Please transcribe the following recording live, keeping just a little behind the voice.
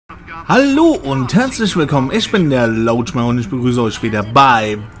Hallo und herzlich willkommen, ich bin der Lautschmer und ich begrüße euch wieder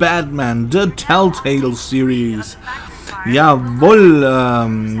bei Batman, The Telltale Series. Jawohl,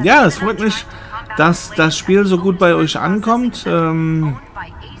 ja, es freut mich, dass das Spiel so gut bei euch ankommt.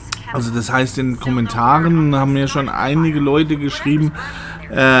 Also das heißt, in den Kommentaren haben mir schon einige Leute geschrieben,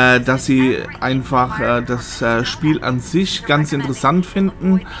 dass sie einfach das Spiel an sich ganz interessant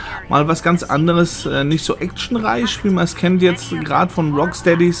finden. Mal was ganz anderes, nicht so actionreich, wie man es kennt jetzt gerade von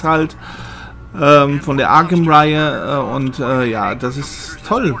Rocksteadys halt, von der Arkham-Reihe. Und ja, das ist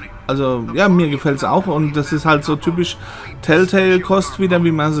toll. Also ja, mir gefällt es auch und das ist halt so typisch Telltale-Kost wieder,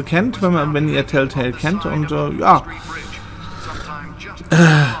 wie man sie kennt, wenn ihr Telltale kennt. Und ja,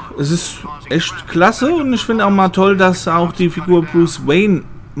 es ist echt klasse und ich finde auch mal toll, dass auch die Figur Bruce Wayne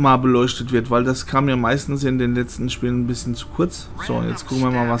mal beleuchtet wird, weil das kam ja meistens in den letzten Spielen ein bisschen zu kurz. So, jetzt gucken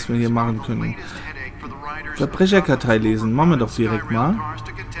wir mal, was wir hier machen können. Verbrecherkartei lesen, machen wir doch direkt mal.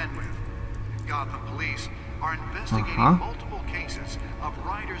 Aha.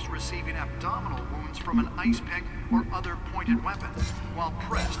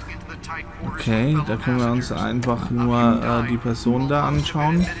 Okay, da können wir uns einfach nur die Person da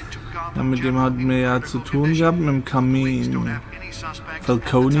anschauen. Ja, mit dem hatten wir ja zu tun gehabt, mit dem Kamin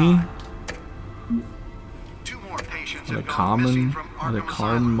Falcone. Oder Carmine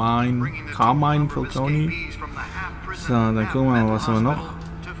Falcone. So, dann gucken wir mal, was haben wir noch.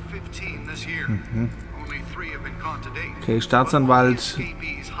 Okay, Staatsanwalt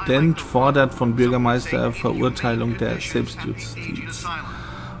Dent fordert von Bürgermeister Verurteilung der Selbstjustiz.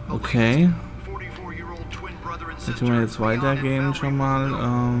 Okay. Da können wir jetzt weitergehen schon mal.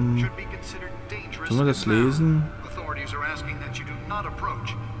 Sollen wir das lesen?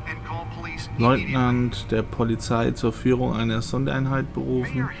 Leutnant der Polizei zur Führung einer Sondereinheit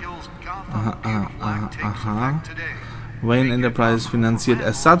berufen. Aha. Wayne Enterprise finanziert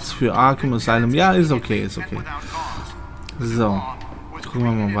Ersatz für Arkham Asylum. Ja, ist okay, ist okay. So, gucken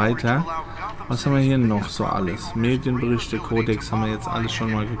wir mal weiter. Was haben wir hier noch so alles? Medienberichte, Kodex haben wir jetzt alles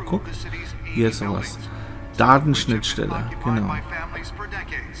schon mal geguckt. Hier ist sowas. Datenschnittstelle, genau.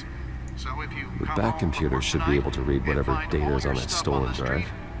 The back computer should be able to read whatever data is on that stolen drive.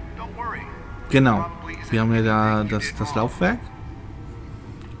 Genau. Wir haben hier da das Laufwerk.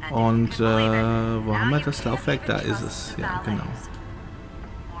 Und wo haben wir das Laufwerk? Da ist es. Ja, genau.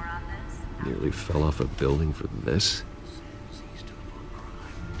 Nearly fell off a building for this.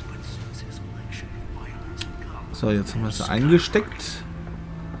 So, jetzt haben wir es eingesteckt.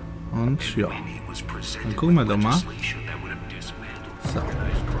 Und ja. Dann gucken wir doch mal. So.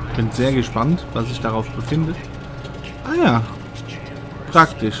 Bin sehr gespannt, was sich darauf befindet. Ah ja.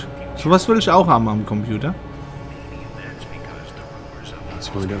 Praktisch. Sowas will ich auch haben am Computer.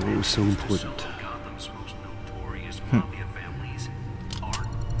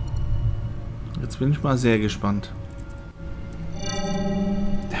 Jetzt bin ich mal sehr gespannt.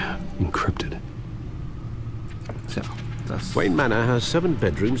 Encrypted. Tja, das... Wayne Manor has 7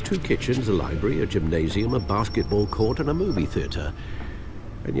 bedrooms, 2 kitchens, a library, a gymnasium, a basketball court and a movie theatre.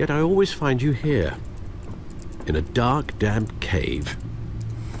 And yet I always find you here. In a dark, damp cave.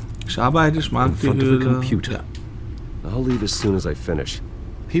 Ich arbeite, ich mag die Höhle. Ja. I'll leave as soon as I finish.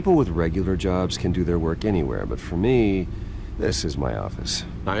 People with regular jobs can do their work anywhere, but for me, this is my office.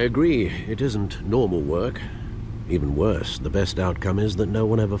 I agree. It isn't normal work. Even worse, the best outcome is that no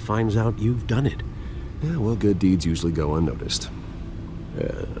one ever finds out you've done it. Yeah, well, good deeds usually go unnoticed.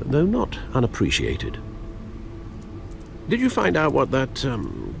 Though not unappreciated. Did you find out what that,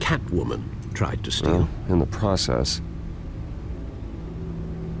 Catwoman tried to steal? Well, in the process.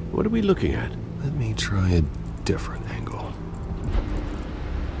 What are we looking at? Let me try a different angle.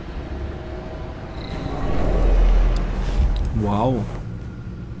 Wow.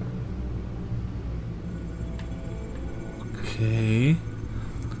 Okay.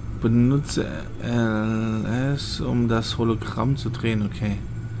 Benutze LS, um das Hologramm zu drehen. Okay.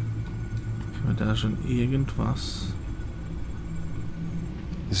 Haben wir da schon irgendwas?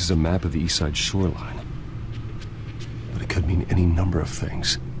 This is a map of the east side shoreline. But it could mean any number of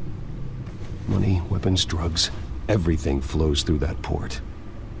things. Money, weapons, drugs, everything flows through that port.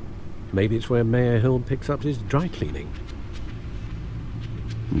 Maybe it's where Mayor Hill picks up his dry cleaning.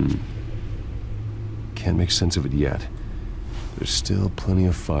 Can't make sense of it yet. There's still plenty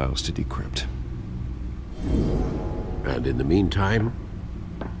of files to decrypt. And in the meantime,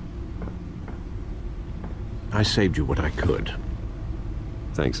 I saved you what I could.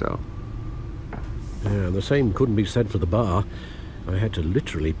 Thanks, Al. Yeah, the same couldn't be said for the bar. I had to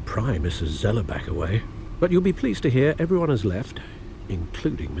literally pry Mrs. Zeller back away. But you'll be pleased to hear everyone has left,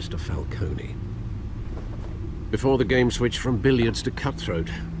 including Mr. Falcone. Before the game switched from billiards to cutthroat,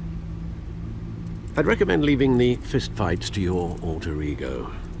 I'd recommend leaving the fistfights to your alter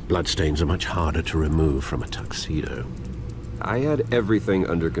ego. Bloodstains are much harder to remove from a tuxedo. I had everything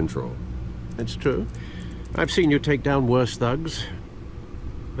under control. That's true. I've seen you take down worse thugs.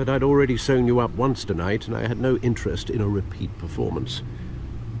 But I'd already sewn you up once tonight, and I had no interest in a repeat performance.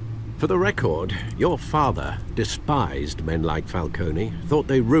 For the record, your father despised men like Falcone, thought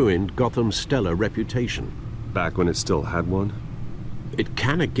they ruined Gotham's stellar reputation. Back when it still had one? It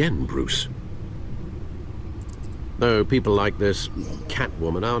can again, Bruce. Though people like this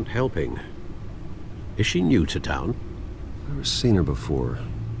Catwoman aren't helping. Is she new to town? Never seen her before.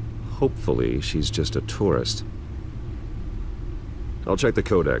 Hopefully, she's just a tourist. I'll check the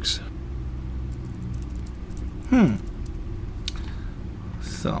codex.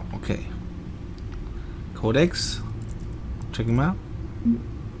 So, okay. Codex. Checken wir.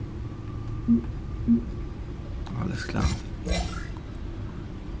 Alles klar.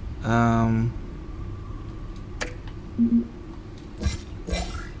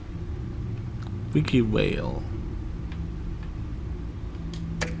 Wiki Whale.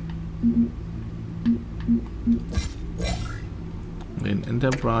 In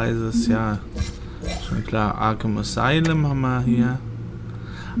Enterprises, ja. Schon klar. Arkham Asylum haben wir hier.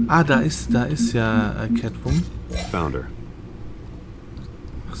 Ah, da ist ja Catwoman. Founder.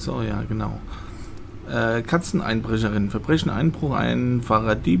 Ach so, ja, genau. Katzeneinbrecherin. Verbrechen, Einbruch,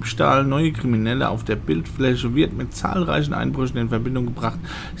 einfacher Diebstahl, neue Kriminelle auf der Bildfläche, wird mit zahlreichen Einbrüchen in Verbindung gebracht.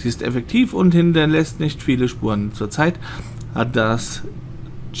 Sie ist effektiv und hinterlässt nicht viele Spuren. Zurzeit hat das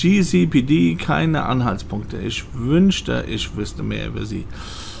GCPD keine Anhaltspunkte. Ich wünschte, ich wüsste mehr über sie.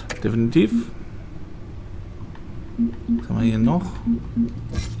 Definitiv. Was haben wir hier noch?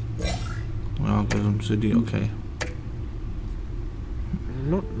 Ja, Gotham City, okay.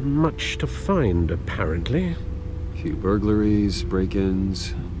 Not much to find, apparently. Few burglaries,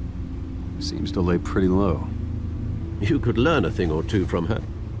 break-ins. Seems to lay pretty low. You could learn a thing or two from her.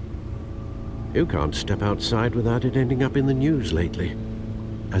 You can't step outside without it ending up in the news lately.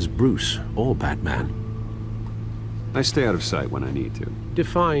 As Bruce or Batman. I stay out of sight when I need to.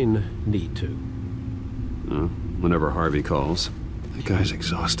 Define need to. Whenever Harvey calls. That guy's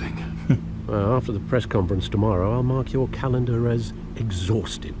exhausting. Well, after the press conference tomorrow, I'll mark your calendar as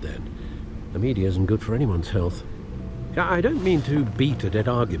exhausted then. The media isn't good for anyone's health. I don't mean to beat a dead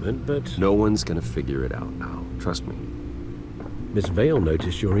argument, but... No one's gonna figure it out now. Trust me. Miss Vale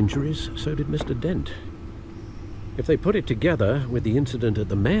noticed your injuries, so did Mr. Dent. If they put it together with the incident at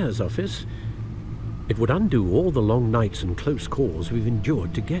the mayor's office, it would undo all the long nights and close calls we've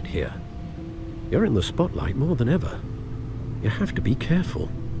endured to get here. You're in the spotlight more than ever. You have to be careful.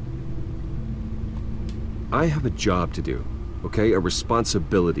 I have a job to do, okay? A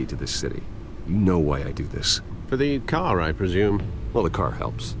responsibility to this city. You know why I do this. For the car, I presume. Well, the car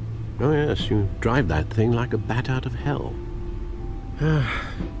helps. Oh yes, you drive that thing like a bat out of hell.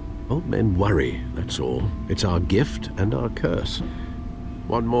 Old men worry, that's all. It's our gift and our curse.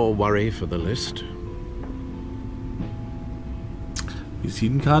 One more worry for the list.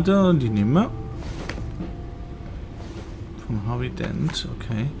 Visitenkarte, die nehmen wir. Von Harvey Dent,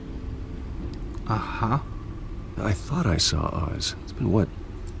 okay. Aha. I thought I saw Oz. It's been, what,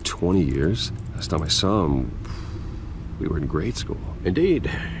 20 years? Last time I saw him, we were in grade school.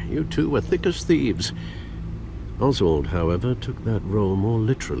 Indeed. You two were thick as thieves. Oswald, however, took that role more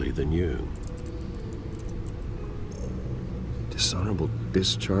literally than you. Dishonorable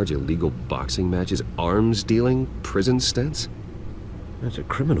discharge, illegal boxing matches, arms dealing, prison stints? That's a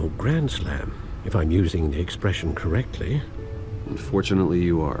criminal grand slam, if I'm using the expression correctly. Unfortunately,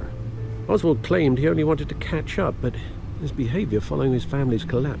 you are. Oswald claimed he only wanted to catch up, but his behavior following his family's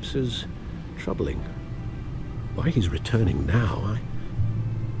collapse is troubling. Why he's returning now,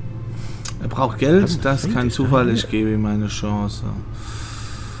 Er braucht Geld, das ist kein Zufall, ich gebe ihm eine Chance.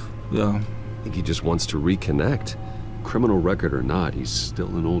 Ja. I think he just wants to reconnect. Criminal record or not, he's still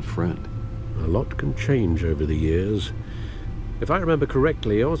an old friend. A lot can change over the years. If I remember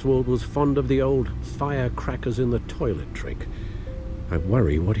correctly, Oswald was fond of the old firecrackers in the toilet trick. I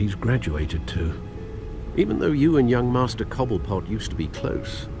worry what he's graduated to. Even though you and young Master Cobblepot used to be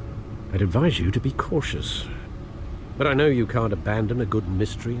close, I'd advise you to be cautious. But I know you can't abandon a good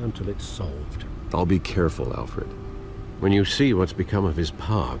mystery until it's solved. I'll be careful, Alfred. When you see what's become of his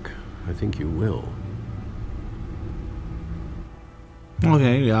park, I think you will.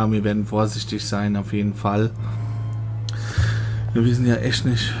 Okay, ja, wir werden vorsichtig sein, auf jeden Fall. Wir wissen ja echt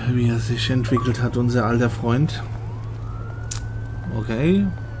nicht, wie er sich entwickelt hat, unser alter Freund. Okay.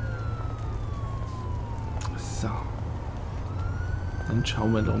 So. Dann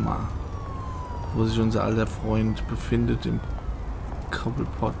schauen wir doch mal, wo sich unser alter Freund befindet im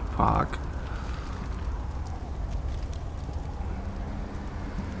Cobblepot Park.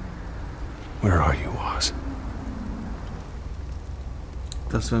 Where are you, Oz?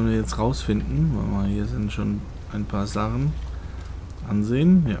 Das werden wir jetzt rausfinden, weil wir hier sind schon ein paar Sachen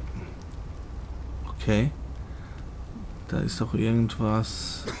ansehen. Ja. Okay. Da ist doch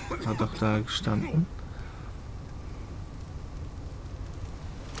irgendwas, hat doch da gestanden.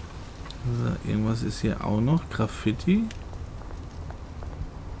 Also, irgendwas ist hier auch noch. Graffiti.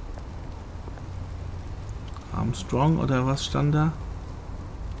 Armstrong oder was stand da?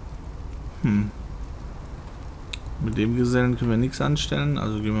 Mit dem Gesellen können wir nichts anstellen,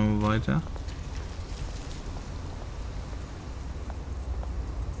 also gehen wir mal weiter.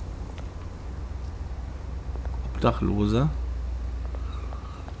 Obdachloser.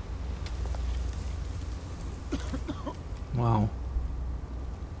 Wow.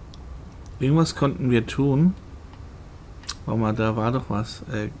 Irgendwas konnten wir tun. Warte mal, da war doch was.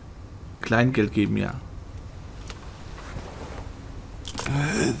 Kleingeld geben, ja.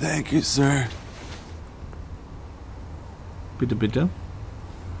 Thank you, sir. Bitte, bitte.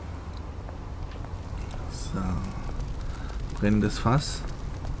 So. Brennendes Fass.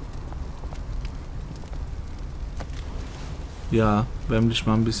 Ja, wärm dich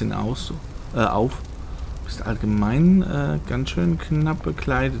mal ein bisschen auf. Bist allgemein ganz schön knapp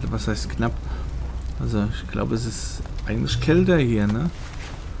bekleidet. Was heißt knapp? Also ich glaube, es ist eigentlich kälter hier, ne?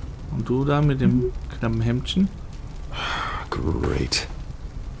 Und du da mit dem knappen Hemdchen? Great.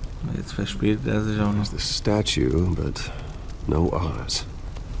 Jetzt verspätet er sich auch noch. There's the statue, but no Oz.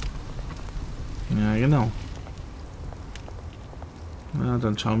 Ja, genau. Ja,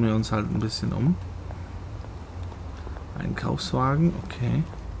 dann schauen wir uns halt ein bisschen um. Einkaufswagen, okay.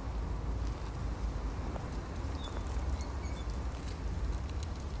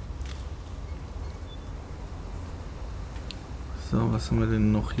 So, was haben wir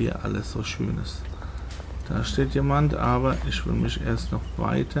denn noch hier alles so Schönes? Da steht jemand, aber ich will mich erst noch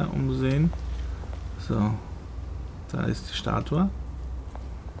weiter umsehen. So, da ist die Statue.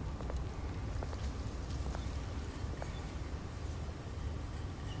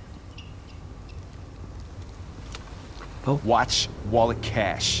 Oh. Watch wallet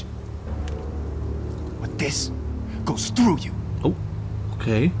cash. But this goes through you. Oh,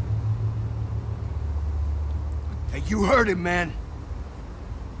 okay. Hey, you heard it, man.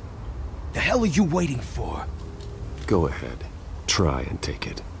 The hell are you waiting for? Go ahead. Try and take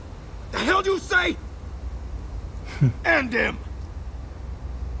it. The hell do you say? End him.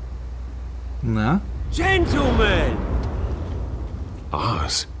 Na? Gentlemen!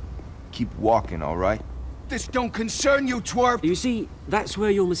 Oz? Keep walking, all right? This don't concern you, twerp. You see, that's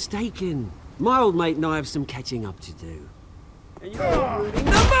where you're mistaken. My old mate and I have some catching up to do. And you're ruining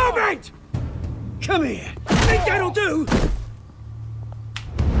the moment! Come here. Think that'll do?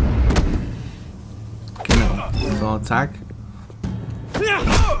 Genau. So, zack.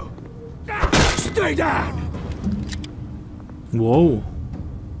 Stay down! Wow.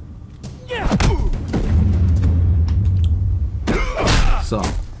 So.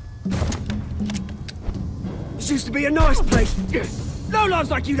 This used to be a nice place. No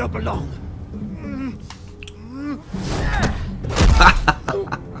lives like you don't belong.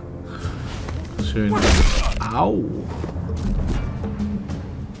 Schön. Au.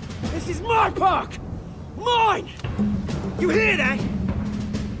 This is my park! Mine! You hear that?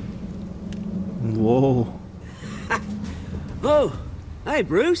 Wow. Oh, hey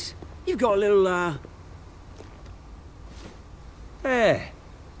Bruce. You've got a little, Yeah,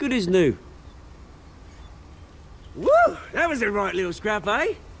 good as new. Woo! That was a right little scrap,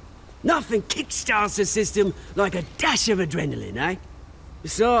 eh? Nothing kickstarts the system like a dash of adrenaline, eh?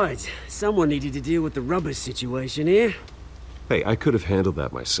 Besides, someone needed to deal with the rubber situation here. Hey, I could have handled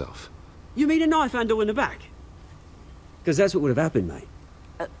that myself. You mean a knife handle in the back? Because that's what would have happened, mate.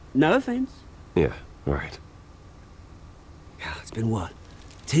 No offense. Yeah, right. It's been what?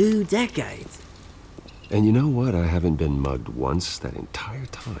 2 decades? And you know what? I haven't been mugged once that entire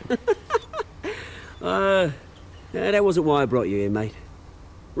time. That wasn't why I brought you here, mate.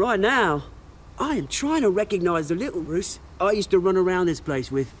 Right now, I am trying to recognize the little Bruce I used to run around this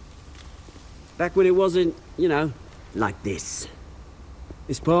place with. Back when it wasn't, you know, like this.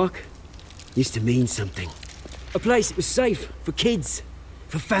 This park used to mean something. A place that was safe for kids,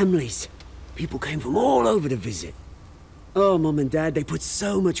 for families. People came from all over to visit. Oh, Mum and Dad, they put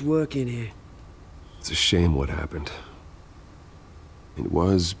so much work in here. It's a shame what happened. It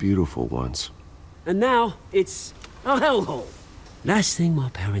was beautiful once. And now, it's a hellhole. Last thing my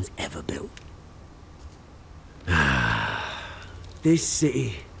parents ever built. This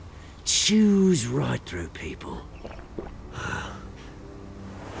city chews right through people.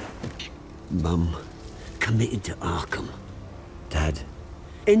 Mum committed to Arkham. Dad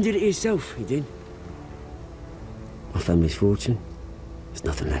Ended it himself, he did. My family's fortune. There's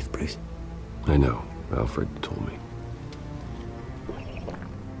nothing left, Bruce. I know. Alfred told me.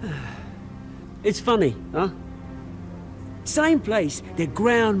 It's funny, huh? Same place that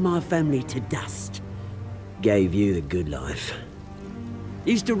ground my family to dust. Gave you the good life.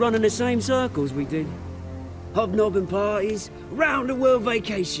 Used to run in the same circles we did. Hobnobbing parties, round-the-world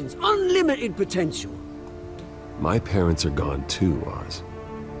vacations, unlimited potential. My parents are gone too, Oz.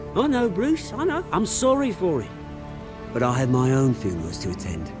 I know, Bruce, I know. I'm sorry for it. But I had my own funerals to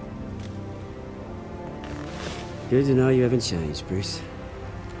attend. Good to know you haven't changed, Bruce.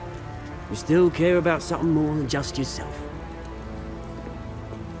 You still care about something more than just yourself.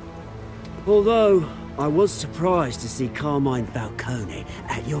 Although, I was surprised to see Carmine Falcone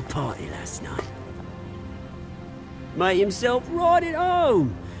at your party last night. Made himself right at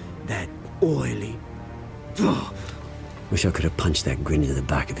home. That oily... Oh, wish I could have punched that grin into the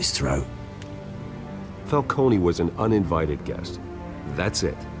back of his throat. Falcone was an uninvited guest. That's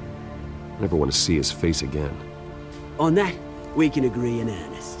it. I never want to see his face again. On that, we can agree in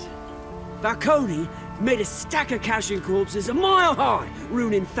earnest. Falcone made a stack of cash and corpses a mile high,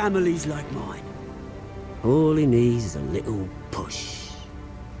 ruining families like mine. All he needs is a little push.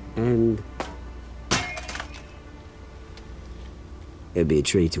 And... it'd be a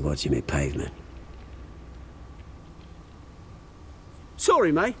treat to watch him hit pavement.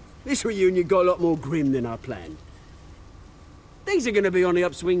 Sorry, mate. This reunion got a lot more grim than I planned. Things are gonna be on the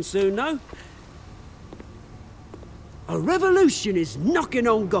upswing soon, though. A revolution is knocking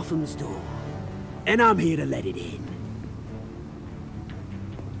on Gotham's door. And I'm here to let it in.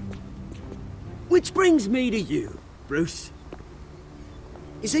 Which brings me to you, Bruce.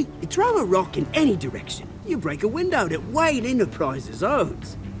 You see, you throw a rock in any direction, you break a window that Wayne Enterprises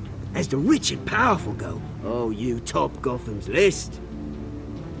owns. As the rich and powerful go, oh, you top Gotham's list.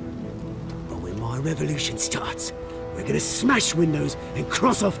 But when my revolution starts, we're gonna smash windows and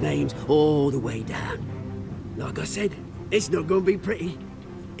cross off names all the way down. Like I said, it's not gonna be pretty.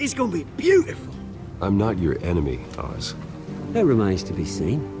 It's gonna be beautiful. I'm not your enemy, Oz. That remains to be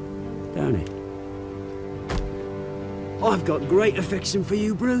seen, don't it? I've got great affection for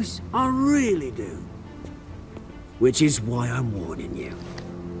you, Bruce. I really do. Which is why I'm warning you.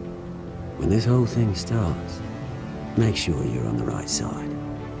 When this whole thing starts, make sure you're on the right side.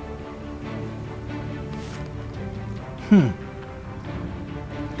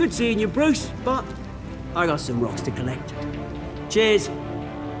 Good seeing you, Bruce, but I got some rocks to collect. Cheers.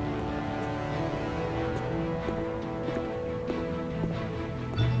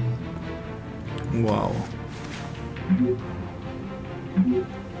 Wow.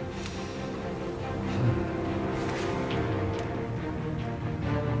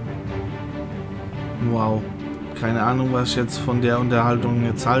 Wow. Keine Ahnung, was ich jetzt von der Unterhaltung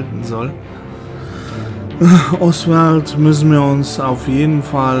jetzt halten soll. Oswald müssen wir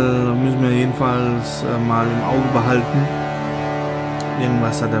jedenfalls mal im Auge behalten.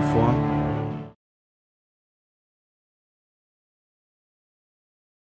 Irgendwas hat er vor.